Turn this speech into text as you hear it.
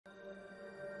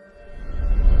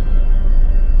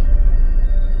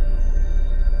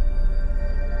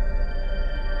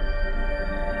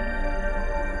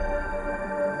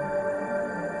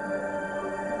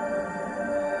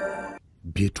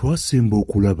twasemba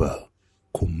okulaba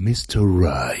ku Mr.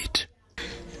 Right.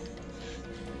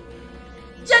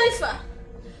 Jennifer!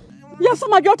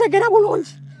 Yasoma gyotegera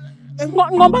bulungi.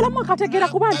 Ngombalamu akategera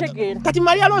kuba ntegeera. Kati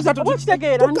Maria Rosa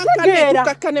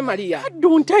tukakane Maria.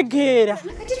 Duntegeera.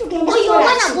 Kati tugenda oyo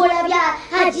mwana golabya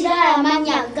ajira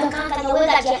amanya gakankanya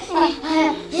wegatya.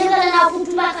 Yegala na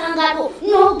kutuma kangalo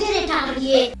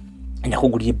nogeretangiye.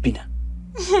 Ndakugulye bina.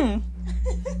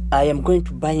 I am going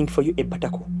to buy for you a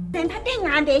batako. Mpate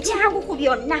ngande ekyangu ku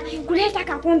byonna kuleeta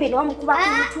kakumbe n'omukuba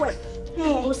ku mutwe.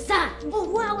 Osa,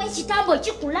 olwawe ekitambo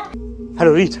kikula.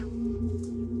 Hello Rita.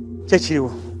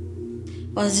 Kyekiriwo.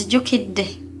 Onzijukidde.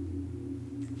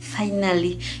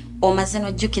 Finally, omaze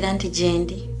n'ojjukira nti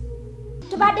gyendi.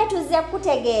 Tubadde tuzze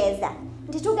kutegeeza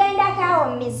nti tugenda kaawo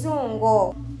mu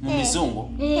mizungo. Mu mizungo?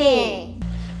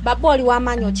 Baba oli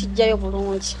w'amaanyi okijjayo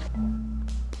bulungi.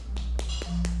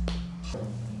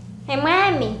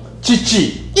 Mwami.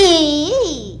 Kiki?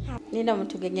 Nina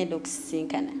omuntu gegenda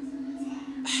okusisinkana.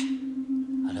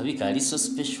 Alabika ali so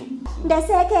special.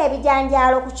 Ndaseeka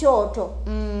ebijanjaalo ku kyoto.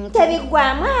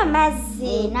 Tebiggwamu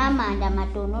amazzi. N'amanda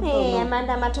matonotono.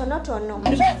 Amanda matonotono.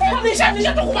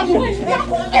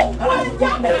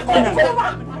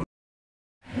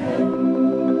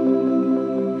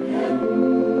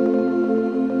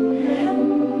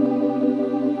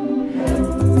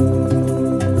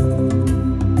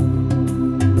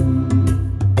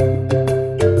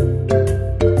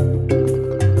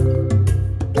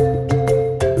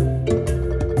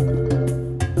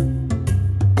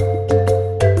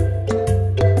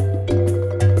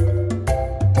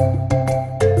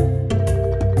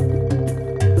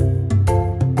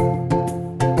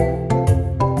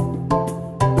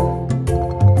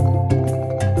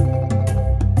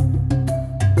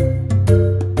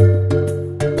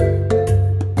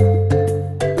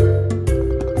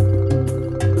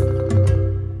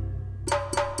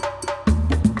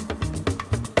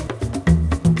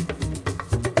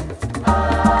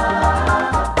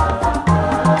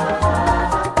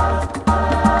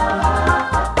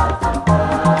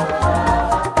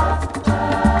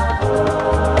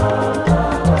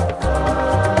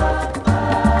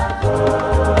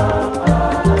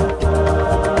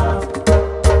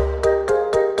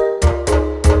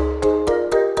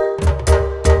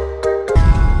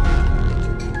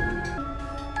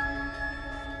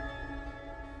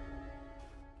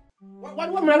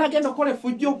 Waliwo mulala agenda okukola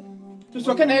effujjo.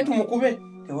 Tusooke naye tumukube.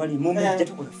 Tewali mume ajja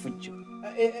tukola effujjo.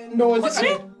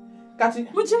 Ndowooze kati.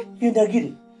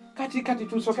 Yendagire. Kati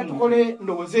tusooke tukole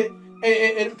ndowooze.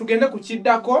 Tugende ku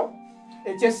kiddako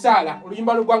eky'essaala.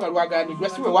 Oluyimba lw'eggwanga lwagaaniddwa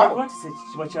si weewaawo.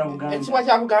 Ekisiba kya Buganda. Ekisiba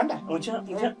kya Buganda?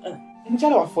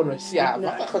 Mukyala waffe ono si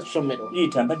ava ku ssomero.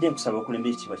 Liita mbadde nkusaba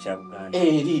okulembera ekisiba kya Buganda.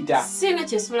 Liita. Sina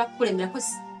kyesobola kukulemberako,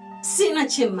 sina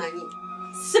kyemmanyi.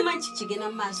 Simanyi kigenda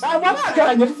mu maaso.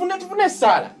 Abaganya tufune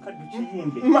essaala.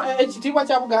 Ekitiibwa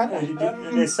kya Buganda.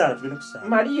 Essaala tugenda kusaala.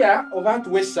 Maria oba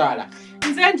tuwe essaala.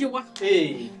 Nze njiwa.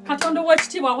 Katonda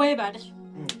w'ekitiibwa weebale.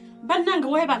 Bannange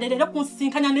weebale leero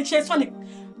kunsinkanya n'ekyesoni.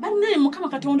 Bannange Mukama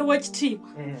Katonda w'ekitiibwa.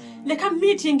 Leka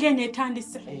meeting eno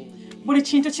etandise. Buli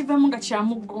kintu kivamu nga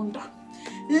kyamuggonda.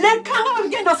 Leka nga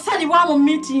bigenda osalibwa mu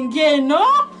meeting eno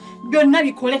byonna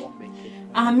bikole.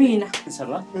 Amiina.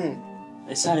 Nsaba.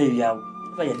 Essaala ebyawe.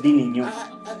 Ya dini nnyo.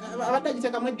 Abadde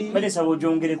agiteekamu eddiini. Badde nsaba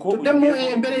ogyongereko. Tuddemu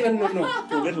embeera y'ennono.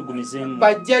 Tugende tugumizeemu.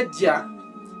 Bajjajja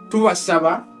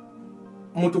tubasaba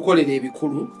mutukolere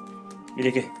ebikulu.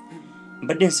 Bireke.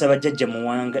 Mbadde nsaba jjajja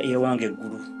muwanga ewange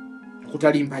eggulu.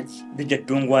 Kutali mpaji. Bijja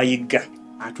ddungu ayigga.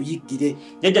 Atuyiggire.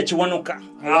 Jjajja kiwanuka.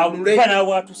 Awuka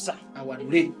n'awaatusa.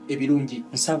 Awanule ebirungi.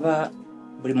 Nsaba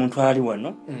buli muntu ali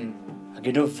wano.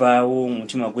 Agende ovaawo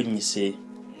omutima gwennyise.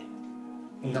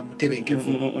 Nga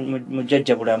mutebenkevu.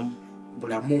 Mujjajja bulamu.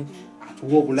 Bulamu.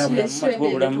 Atuwa obulamu.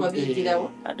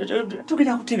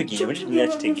 Tugenda kutebekeera.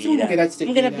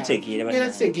 Tugenda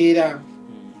kutegeera.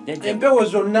 Empewo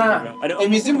zonna,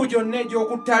 emizimu gyonna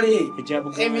egy'okuttale,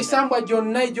 emisambwa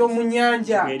gyonna egy'omu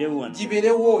nnyanja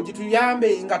giberewo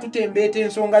gituyambe nga tutembeeta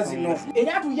ensonga zino.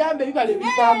 Era tuyambe ebibala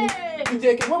ebivaamu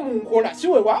biteekebwe mu nkola. Si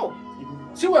weewaawo?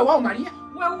 Si weewaawo Maria?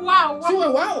 Si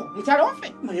weewaawo mukyala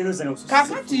waffe?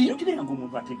 Kaakati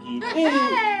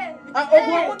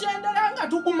ogw'omutendera nga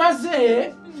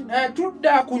tugumaze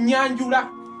tudda ku nnyanjula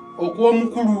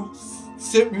okw'omukulu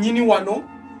nnyini wano.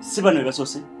 Si bano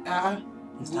bebasoose?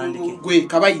 Gwe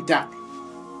kabayita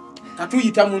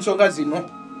katuyita mu nsonga zino.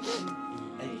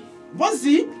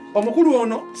 Bozi omukulu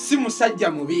ono si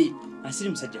musajja mubi. Asiri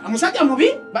musajja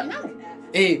mubi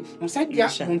bannange. Musajja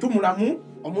muntu mulamu,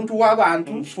 omuntu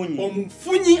w'abantu,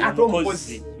 omufunyi ate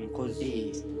omukozi.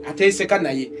 Ateeseka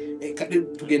naye.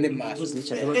 Tugende mu maaso.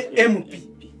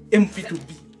 MP2B.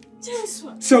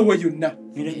 sawa yonna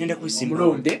ngenda kusimba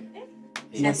mulonde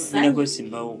ngenda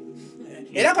kusimbawo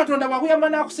era Katonda bwakuyamba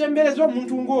n'akusembereza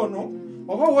omuntu ng'ono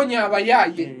oba owonya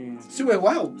abayaaye si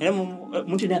weewaawo era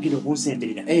muntu agenda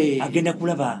okunsemberera agenda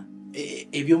kulaba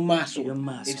ebyomumaaso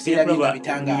ebiseera bye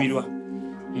bitangaabirwa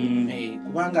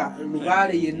kubanga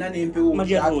lubaale yenna n'empewo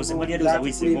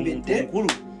mukulu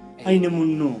ayine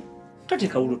munno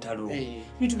totekawo olutalo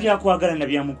bintu byakwagala na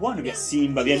byamukwano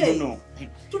byasimba byannono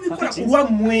tubikola ku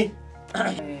lwammwe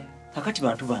kakati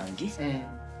bantu bange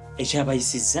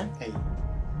ekyabayisizza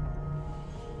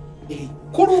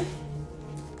kulu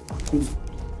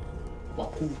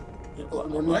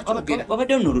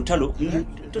wabaddewo n'olutalo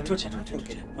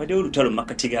wabaddewo olutalo mu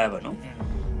makkati g'abano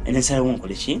ensalawo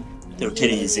nkole ki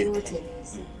terutereeze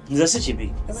nza si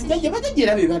kibi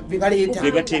bajajjera bebaleeta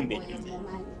bebatembedde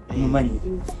mumanyi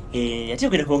ate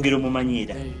ogenda kwongera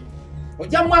omumanyiira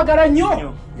ojja mwagala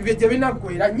nnyo ebyo gye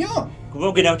binaggwera nnyo kuba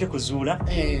ogenda ate kuzuula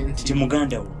nti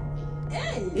muganda wo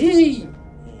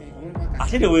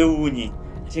ate ne weewuunye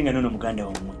ate nga nono muganda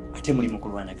wammwe ate muli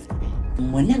mukulwanagana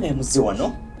mwenna nga yamuzze wano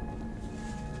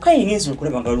kayinza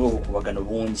okulaba nga waliwo obukubagano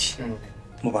bungi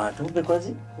mu bantu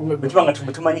bekozi bwetubanga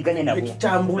tumanyiganye nabo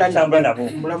tutambula nabo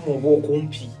mulamu oba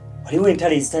okumpi waliwo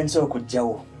entalo ezitandise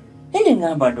okujjawo naye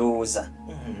ngamba ndowooza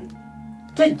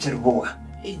twejja lubowa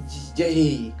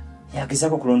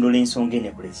yagezaako okulondoola ensonga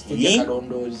enekuleki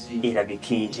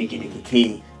erabike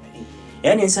tegerekeke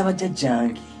era nensaba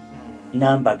jjajjange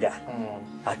nambaga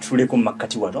atuleko mu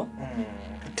makkati wano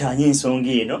tutaanye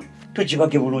ensonga eno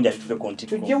tugibage bulungi atutuleko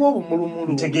tujjewo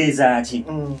obumulumulu ntegeeza ati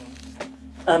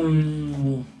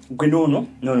gwe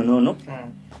noono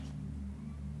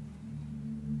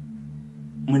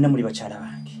mwenna muli bakyala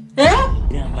bange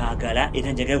era mbaagala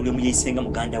era njagala buli omu yeesenga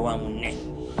muganda wa munne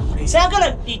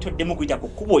saagala itoddemu kuyita ku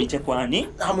kkubo oyite kwani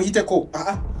amuyiteko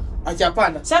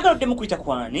akyapana saagala oddemu kuyita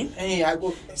kwani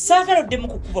saagala oddemu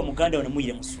kukuba muganda wa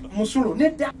namuyire musulo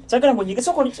nedda saagala munyige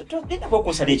sokolinaku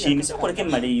okunsala ekintu sokoleke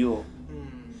mmaleyo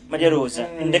Maria Rosa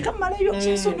ndeka mmaleyo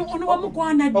ono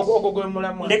wamugwana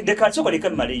ndeka sokoleke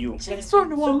mmaleyo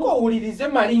owulirize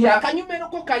Maria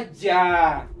akanyumereko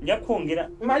kajja nja kwongera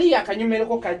Maria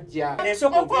akanyumereko kajja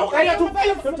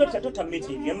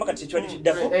totamitiamakati kikiwadde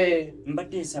kiddako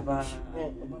mbadde nsaba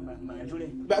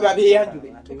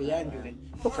beyanjule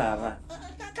tokaaba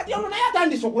kati ono naye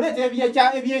atandise okuleeta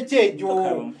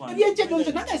ebyekyejo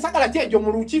nze nange nsagala kyejo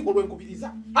mu lukiiko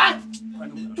lwenkubiriza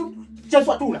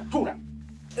kyeswa tuula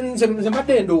nze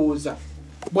mbadde ndowooza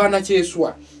bwana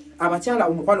Kyeswa abakyala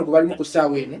omukwano gwe balimu ku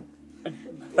ssaawa eno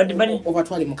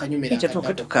obatwale mu kanyumera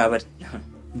tokaaba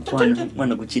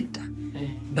mwana gukitta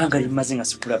banga limaze nga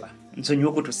sikulaba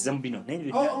nsonyiwa okutuusiza mu bino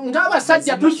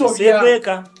ng'abasajja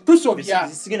tusobya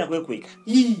sigenda kwekweka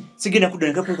sigenda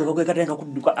kuddanekakwekatanga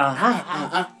kudduka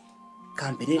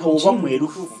kampere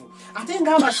mwerufu ate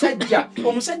ng'abasajja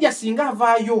omusajja singa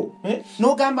avaayo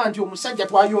n'ogamba nti omusajja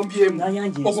twayombyemu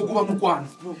ogwo guba mukwano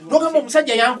n'ogamba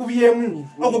omusajja yankubyemu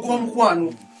ogwo guba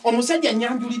mukwano omusajja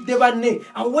nyanjulidde banne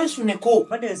awo weesuneko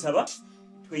badde nsaba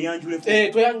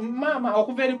maama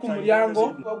okuva eri ku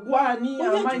mulyango gwani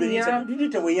amanya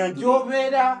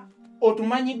gyobeera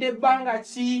otumanyidde ebbanga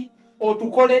ki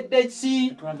otukoledde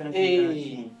ki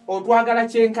otwagala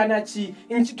kyenkana ki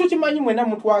tukimanyi mwena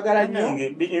mutwagala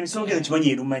nnyo ensonga eno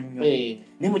kimanyi eruma nnyo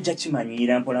ne mujja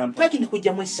kimanyiira mpolampola lakini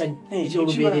kujjamu essanyu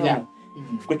ekyolubeerera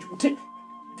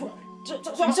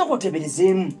nsooka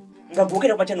oteberezeemu nga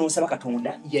bwogera kwatya n'osaba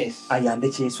Katonda ayambe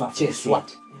Kyeswa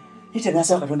ite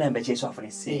nasaba Katonda ayambe Kyeswa afune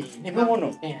esente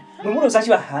nono nomulooza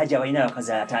kiba haja balina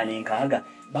abakazi 5-6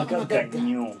 bagagga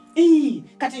nnyo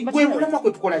kati gwe mulamwa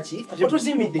kwe tukola ki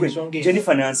otuzimbidde ensonga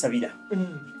Jennifer nansabira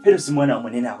pero si mwana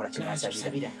wamunene akola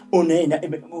kyenansabira ono yena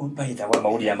bayita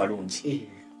amawulire amalungi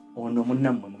ono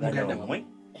munnammwe muganda wammwe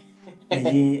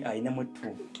naye alinamu ettu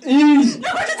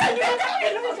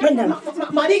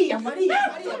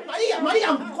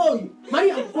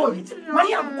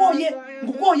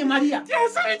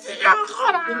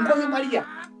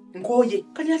nkoye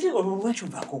kati ate olwaki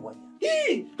ovaako obwanya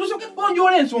tusooke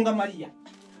bonjoola ensonga Maria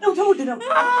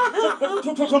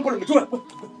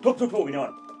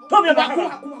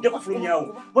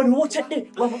ndekufulumyawo wano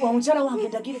wokyadde wamukyala wange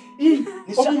ndagire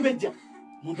omumbejja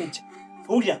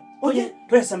owulira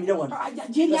toyasamira wano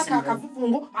jeryako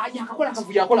akavuvungo akakola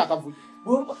akavuyo akola akavuyo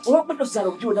owakubadde okuzaala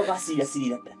obujiwona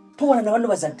bwasirira dda towala na banno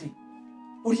bazadde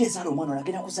owulira ezaala omwana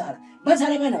olagenda kuzaala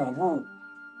bazaala baana babu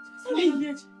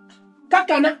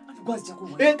kakana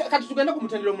kati tugenda ku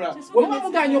mutendera omulala omuba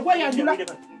muganya okweyanjula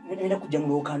enda kujja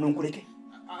mulookaano nkuleke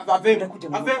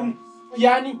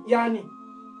yani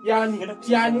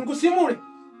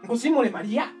nkusimule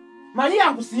Maria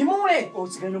Maria nkusimule.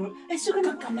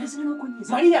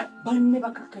 Maria banne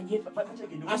bakakanye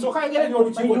asoka ngere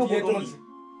oluchiko yetonze.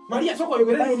 Maria soko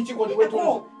yogere oluchiko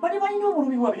yetonze. Bali balina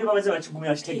obulumi bwabyo babaze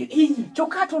bakigumya kitegeke.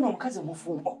 Kyokka ate ono omukazi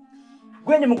omufumbo.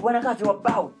 Gwene mukubana kati wa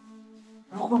bawo.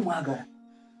 Akuba mwagala.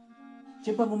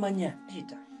 Kyemba mumanya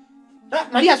Peter.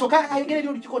 Maria soka ayogere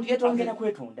oluchiko yetonze. Ngena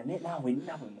kwetonda nawe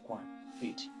mukwano.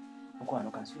 Fiti.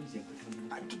 Mukwano kansubize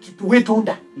kwetonda.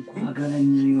 Wetonda. Nkwagala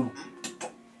nnyo.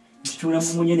 Chula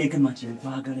mumunye kama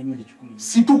kwagala nnyo ekikumi.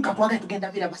 Situka twagala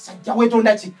tugenda bira basajja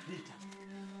wetonda ki?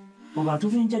 Obantu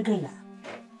benjagala.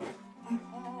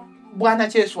 Bwana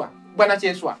Kyeswa.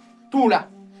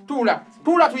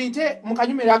 Tula tuyite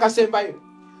mukanyumira akasembayo.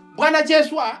 Bwana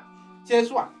Kyeswa.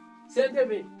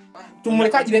 Sentebe.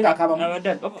 Tumuleka jirenga akaba.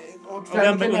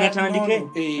 Ogamba unatandike.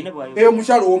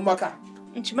 Mushalo omaka.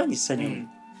 Nchimanyi sali.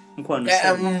 Mukwano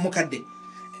mukadde.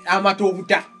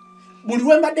 Amatobuta. Buli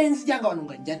wembadde nzijanga wano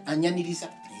nga anyaniriza.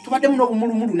 Tubadde muno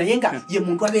obumulumulu naye nga ye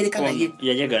muntu abeereka naye.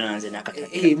 Yajagala nze nakata.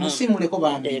 Musimuleko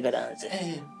bambi. Yajagala nze.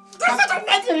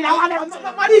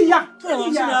 Maria.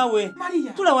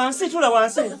 Tula wansi.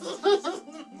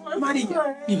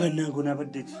 Maria. Niba nango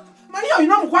nabadde. Maria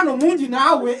oyina omukwano mungi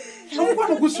naawe.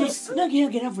 Omukwano gususi.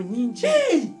 Nagera vu nyingi.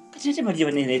 Kati ate Maria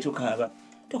banene tukaaba.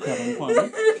 Tukaaba mukwano.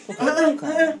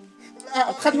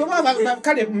 Kati baba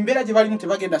kale mbera gye balimu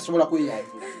tebagenda sobola kweyayira.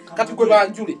 Kati gwe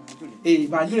banjule.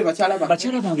 Banjule bakyala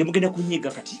bange mugenda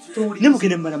kunyiga kati. Ne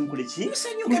mugenda mmala mukole ki?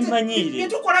 Mumanyire.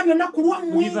 Tukola byonna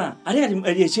kulwammwe. Wiva,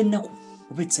 ali ekyennaku.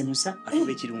 Obetsanyusa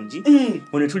atube kirungi.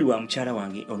 Ono tuli wa mukyala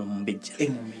wange ono mumbejja.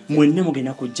 Mwenna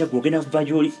mugenda kujja gwogenda kuva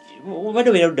gyoli. Obadde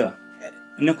werudda.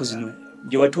 Ennaku zino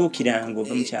gye watuukiranga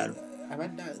ova mukyalo.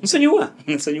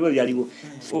 Nsonyiwa byaliwo.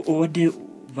 Obadde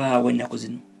baawe ennaku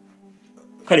zino.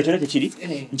 Kale toleke kiri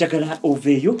njagala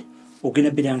oveeyo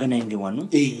ogenda biranga nange wano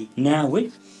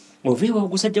naawe oveeyo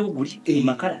ogusajja buguli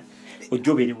makala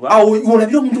ojoberewa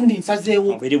olabira omuntu ndi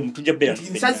nsazeewo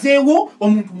nsazeewo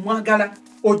omuntu mwagala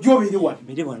ojoberewa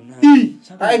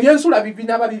ebyensula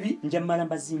binaba bibi njamala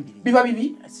mbazimbire biba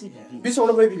bibi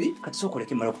bisobola kuba bibi kati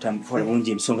sookoleke mala okutambula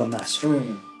bulungi emisonga maaso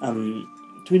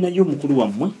tulinayo omukulu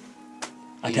wammwe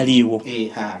ataliiwo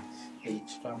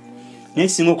naye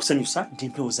singa okusanyusa nti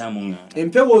empewo zaamuŋŋaanga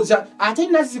empewo ate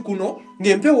nazzi kuno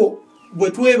ng'empewo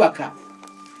bwe twebaka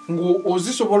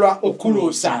ng'ozisobola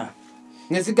okuloosa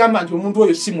ne zigamba nti omuntu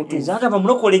oyo si mutuufu zaagaba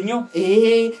mulokole nnyo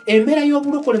embeera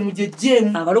y'obulokole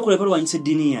mugyeggyeemu abalokole balwanyisa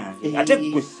eddiini yange ate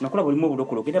gwe nakula bulimu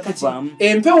obulokole ogenda kuvaamu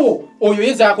empewo oyo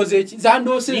ye zaakoze eki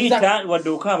zandoosezza wadde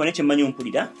okaaba ne kyemmanyi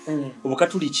ompulira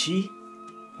obukatuliki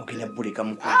ogenda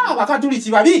bulekamu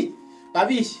bakatuliki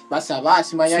babi basaba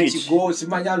simanya kigo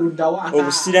simanya lundawa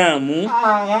obusiraamu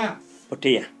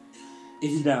oteya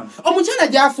ezidaamu omukyala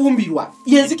gyafumbirwa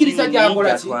yenzikiriza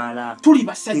gyakola ki tuli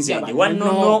basajja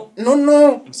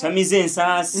nono musamize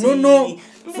ensaasi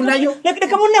funayo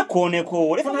leka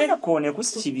munakooneko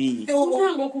si kibi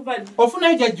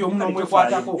ofunayo jajja omuno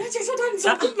omwekwatako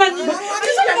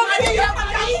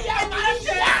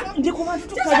ndi ku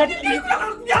bantu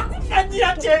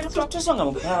tosonga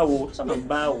mubaawo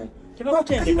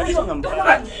tebakutendeka tosonga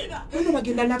mubaawo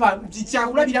bagenda naba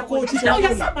kyakulabirako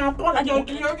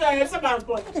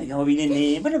kigawo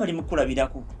binene bana bali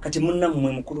mukulabirako kati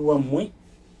munnammwe mukulu wammwe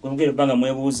gwemugere ebbanga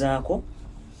mwebuuzaako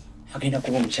agenda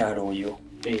kuba omukyalo oyo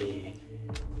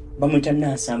bamwita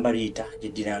Nansamba Liita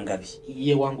Giddirangabi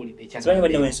sibanyi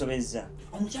badde wensobezza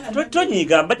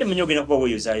tonyiga mbadde manya ogenda kuba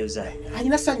weeyozaayoza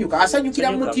alina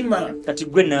asanyukira mutima kati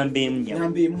gwe namba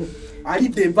emu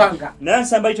alidde embanga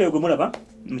Nansamba Liita oyo gwe mulaba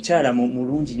mukyala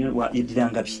mulungi nnyo wa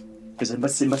Giddirangabi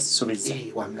mbasisobezza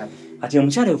ati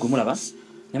omukyala oyo gwe mulaba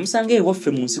namusanga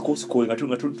ewaffe mu nsiko nga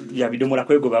yabidomola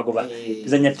kwegobagoba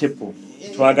tuzanya tepo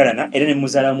twagalana era ne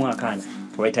muzaalamu akaana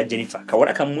twaita Jennifer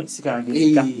kawala kamwe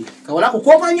sikangirika kawala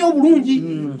kukomanya obulungi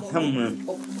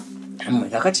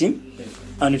kakati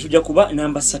ani tujja kuba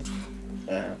namba 3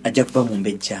 ajja kuba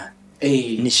Mumbejja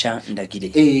Nisha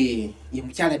Ndagire ye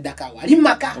mukyala ddaka wali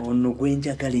maka ono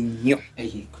gwenjagala ennyo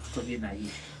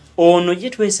ono ye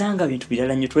twesanga bintu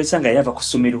birala nnyo twesanga yava ku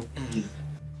ssomero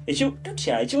ekyo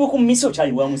tutya ekyo ku miso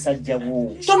kyali wa musajja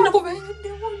wo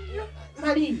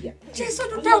Maria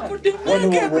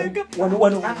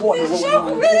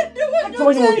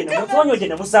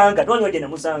twanyogena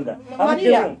musanga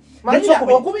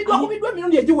okubidwa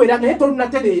emirundi egiwera naye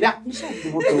tolunatereera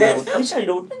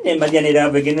nembalyanera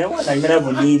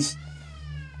begenaalimalavu nyingi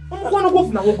omukwano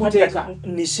gwofunawo oguteeka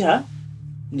Nisha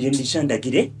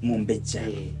Ndagire Mumbejja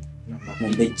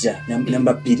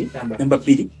namba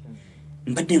 2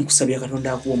 mbadde nkusabya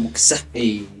Katonda akuwa omukisa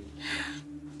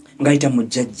ng'ayita mu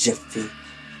jjajjaffe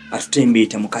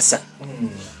atutembeeta Mukasa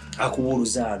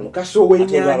akubuuluzaalo mukaso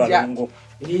w'ennyanja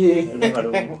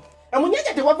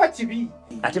omunyanja tewava kibi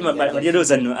ate Maria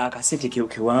Rosa nno akasente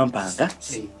kewampanga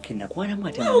kenakwanamu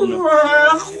ate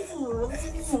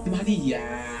Maria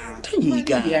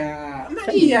tanyiiga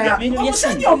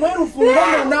omusajja omwerufu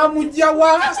ngono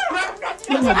n'amugjawa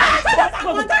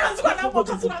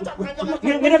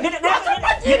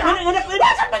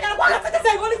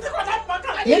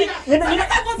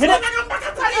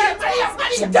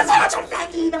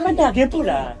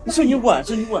agempula nsonyiwa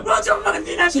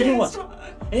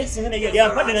singana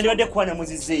yampadde nga ndibadde kwana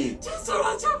muzize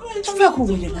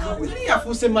tuvakubuye naawe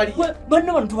yafuuse Maria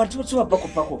banna bano tubatuwa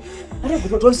pakopako ate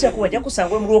tonsirako wajja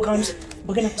kusangwa mulwokantu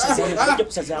bagenda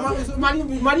kusazaamu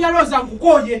Maria Rosa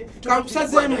nkukoye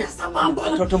kankusazeemu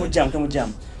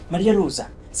tomujjamu Maria Rosa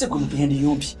segwe mupende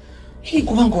yombi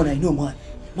kubanga ono alina omwana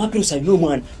Mapirusa alina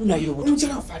omwana nonayira obuto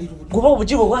kuba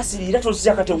obujibu bwasirira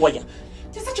tolusiza katewaya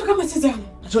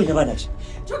atolina baana ki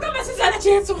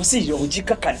musirire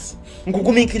ogikkakkana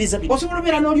nkugumiikiriza osobola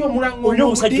obeera n'oli olina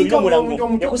omusajja olina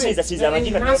omulango yakusiriza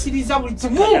nasiriza buli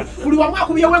kimu buli wamu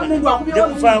akubyewo emundu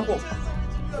akubyewokufaako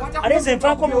aleze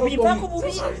nfaako bubi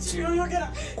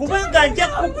kubanga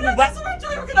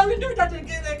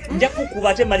nja kukuba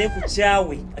ate male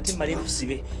nkukyawe ate male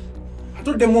nkusibe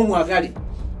atuddemu omwagali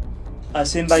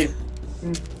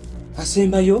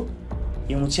asembayo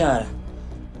ye mukyala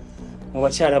mu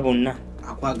bakyala bonna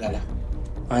akwagala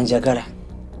anjagala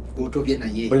otobye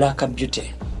naye Black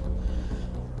Beauty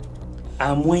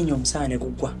amwenya omusaane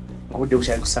gugwa ngobudde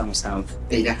bukyali kusaa 7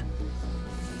 era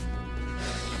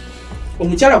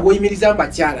omukyala gw'oyimiriza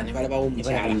mbakyala ne balabawo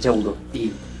omukyala enjawulo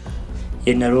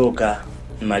ye Nalooga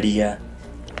Maria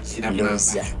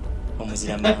Rosa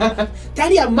omuzira mamba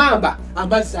tali amamba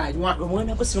amazzi anywa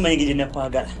omwana gwe simanyi ngeri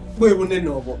nakwagala bwe bunene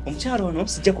obwo omukyala ono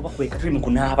sijja kubakweka tuli mu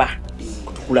kunaaba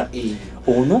kutukula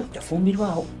ono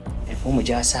yafumbirwawo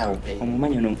omujaasi awo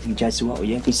omumanyi ono omujaasi wawo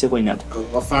yankwiseko inako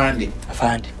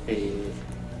afande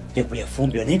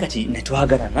yafumbirwa naye kati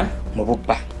netwagalana mu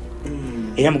bubba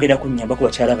era mugenda kunnyamba ku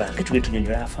bakyala bange tugenda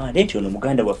tunyonyola afande nti ono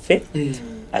muganda waffe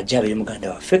ajja abeere muganda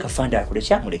waffe kafande akole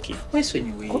kyamulekire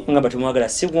ngamba tumwagala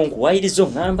siwo nkuwayiriza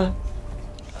oŋŋamba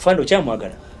afande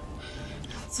okyamwagala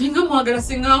singa mwagala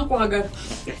singa nkwagala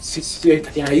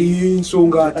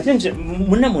nsonga ate nze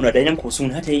munnamuntu atalina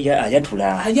mukusunga ate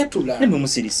ayatula ne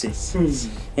mumusirise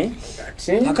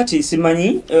akati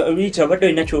simanyi luyita abadde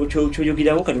olina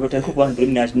kyoyogerawo kati otaliko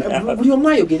buli omu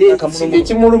ayogere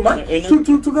ekimuluma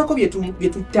tubeko bye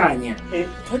tutaanya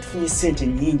twali tufunye sente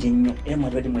nnyingi ennyo era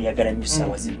mwali mweyagala nnyo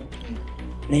ssaawa zino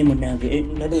naye munnange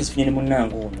nali nzifunye ne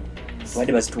munnange ono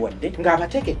badde bazituwadde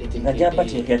nga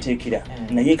gyabateekerateekera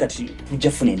naye kati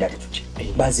tujja funa endala tutya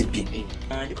bazibbye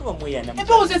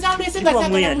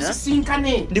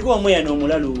ndiko bamweyana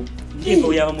omulalu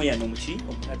yabamweyana omuki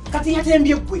kati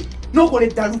yatembye gwe nokola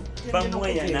eddalu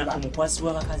bamweyana omukwasi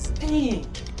w'abakazi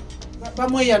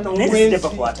bamweyana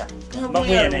omwenzibakwata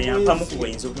bamweyana yampamu ku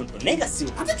bwenzi obutono naye nga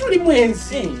siwe ate tuli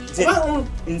mwenzi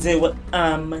nze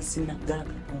amazina ga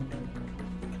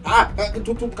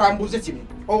Katonda tukambuze kimu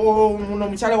muno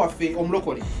omukyala waffe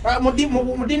omulokole mu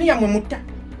ddiini yammwe mutta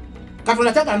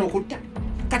Katonda kyagana okutta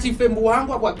kati ffe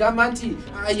mbuwangwa bwagamba nti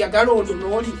yagala ono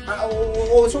n'oli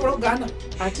osobola okugaana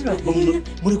ate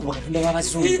muli ku bakatonda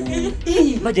b'abazungu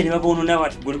bajja ne baboonona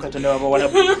bati gwe katonda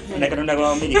w'abawalabu na katonda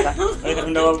w'amerika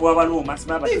katonda w'abaluuma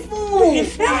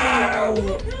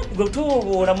gwe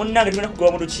toboola munnange tugenda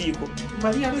kugoba mu lukiiko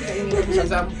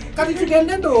kati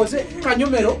tugende ndowooze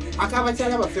kanyomero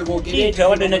ak'abakyala baffe boogere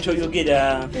tawadde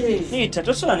nakyoyogera ita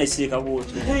tosobola nesirika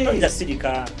bwoti toyinza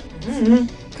sirika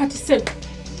kati sebe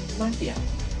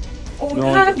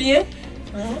ogambye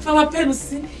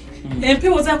abaperusi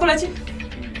empewo zakola ki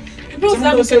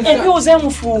empewo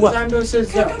zamufuuwa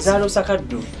zaloosa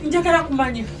kaddo njagala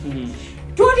kumanya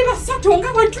tuli basatu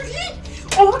nga bwe tuli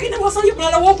obagenda bwasabye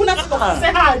mulala wokunafuse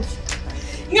haji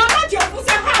ngamba nti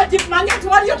ofuse haji manye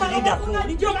tiwaliyo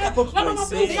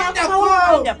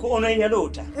ono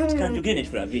eyaloota tikanjogere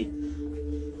netulabe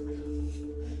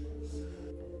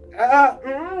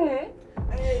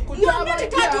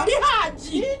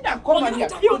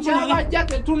kukyabajja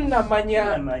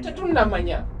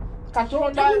tetunnamanya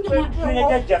Katonda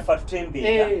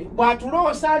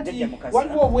bw'atuloosa nti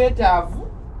waliwo obwetaavu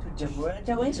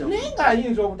naye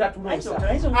ng'ayinza obutatuloosa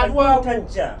alwawo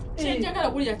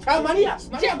kyenjagala kulya Maria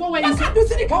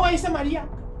wawayise Maria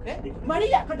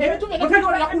Maria ebintu bino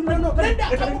bikola ku nnono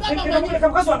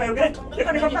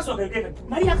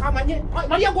Maria kamanye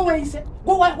Maria gwe weyise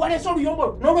gwe walese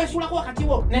oluyombo n'olwesulako wakati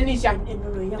wo nenisha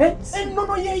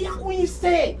ennono ye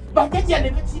yakuyise bajjajja ne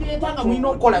bakireetanga mulina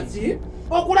okukola ki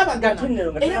okulabagana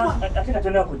ate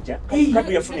katona kujja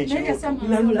kadu yafuna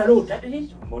ekiraloota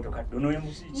motoka dono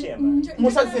yemusikyema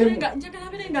njagala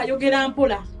bere ng'ayogera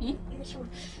mpola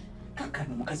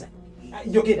kakano mukazi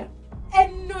yogera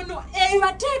ennono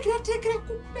ebateekerateekera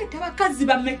kuleeta bakazi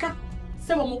bameka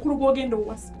sebo mukulu gw'ogenda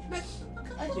owasa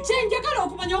kyenjagala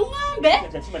okumanya oŋŋambe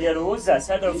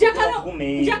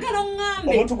njagala oŋŋambe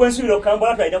omuntu gwensubira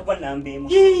okukambula twalina kuba namba emu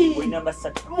olinamba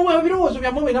 3 mu birowoozo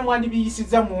byammwe wena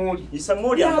mwandibiyisiza muuli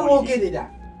isamuolyaogerera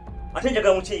ate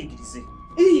njagala mukyeyigirize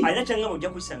alina kyangamba ojja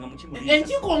kuyisanga mukimuli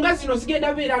enkiiko nga zino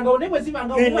zigenda beerangawo naye bwe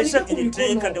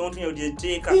zibangaoteeka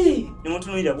nemuntunyolyeteeka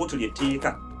nemuntunulira bwoto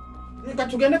lyetteeka ka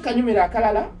tugende kanyumira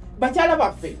akalala bakyala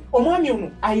baffe omwami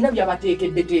ono alina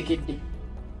byabateekeddeteekedde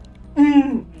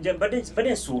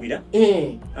badde nsuubira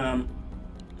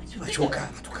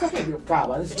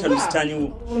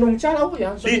omukyala wo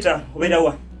liita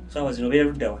obeerawa saawa zino obeera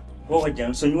luddawa oba wajja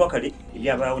nsonyiwa kale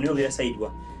ebyabaawo naye obeera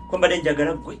sayidwa ko mbadde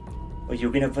njagala ggwe oyo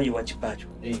ogenda vayo wa kipaaco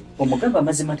omugamba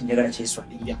amazima nti njagala kyeswa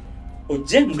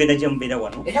ojje mugenda gye mubeera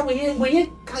wano era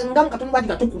bweyekanga mukatono bati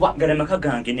gatukuba gala maka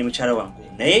gange ne mukyala wange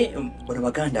naye bano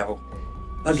baganda abo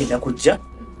bagenda kujja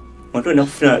matulina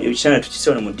kufuna ekikyala tukise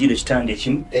wano mu ddiiro kitanda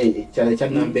ekimu ekyala ekya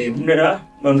nambeemu ndala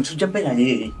bano tujja beera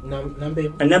naye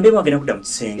nambeemu agenda kudda mu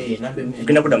kisenge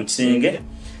agenda kudda mu kisenge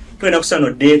tulina kusana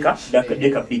oddeeka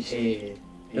deeka bbiri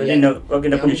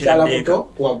bagenda kunyekera deeka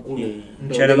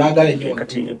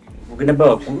kati ogenda ba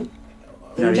waggulu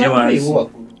nalire wansi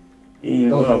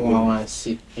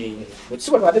wansi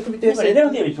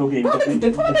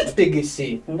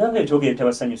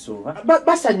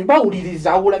basanyu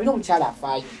bawuliriza olabira omukyala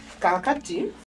afaayo kakati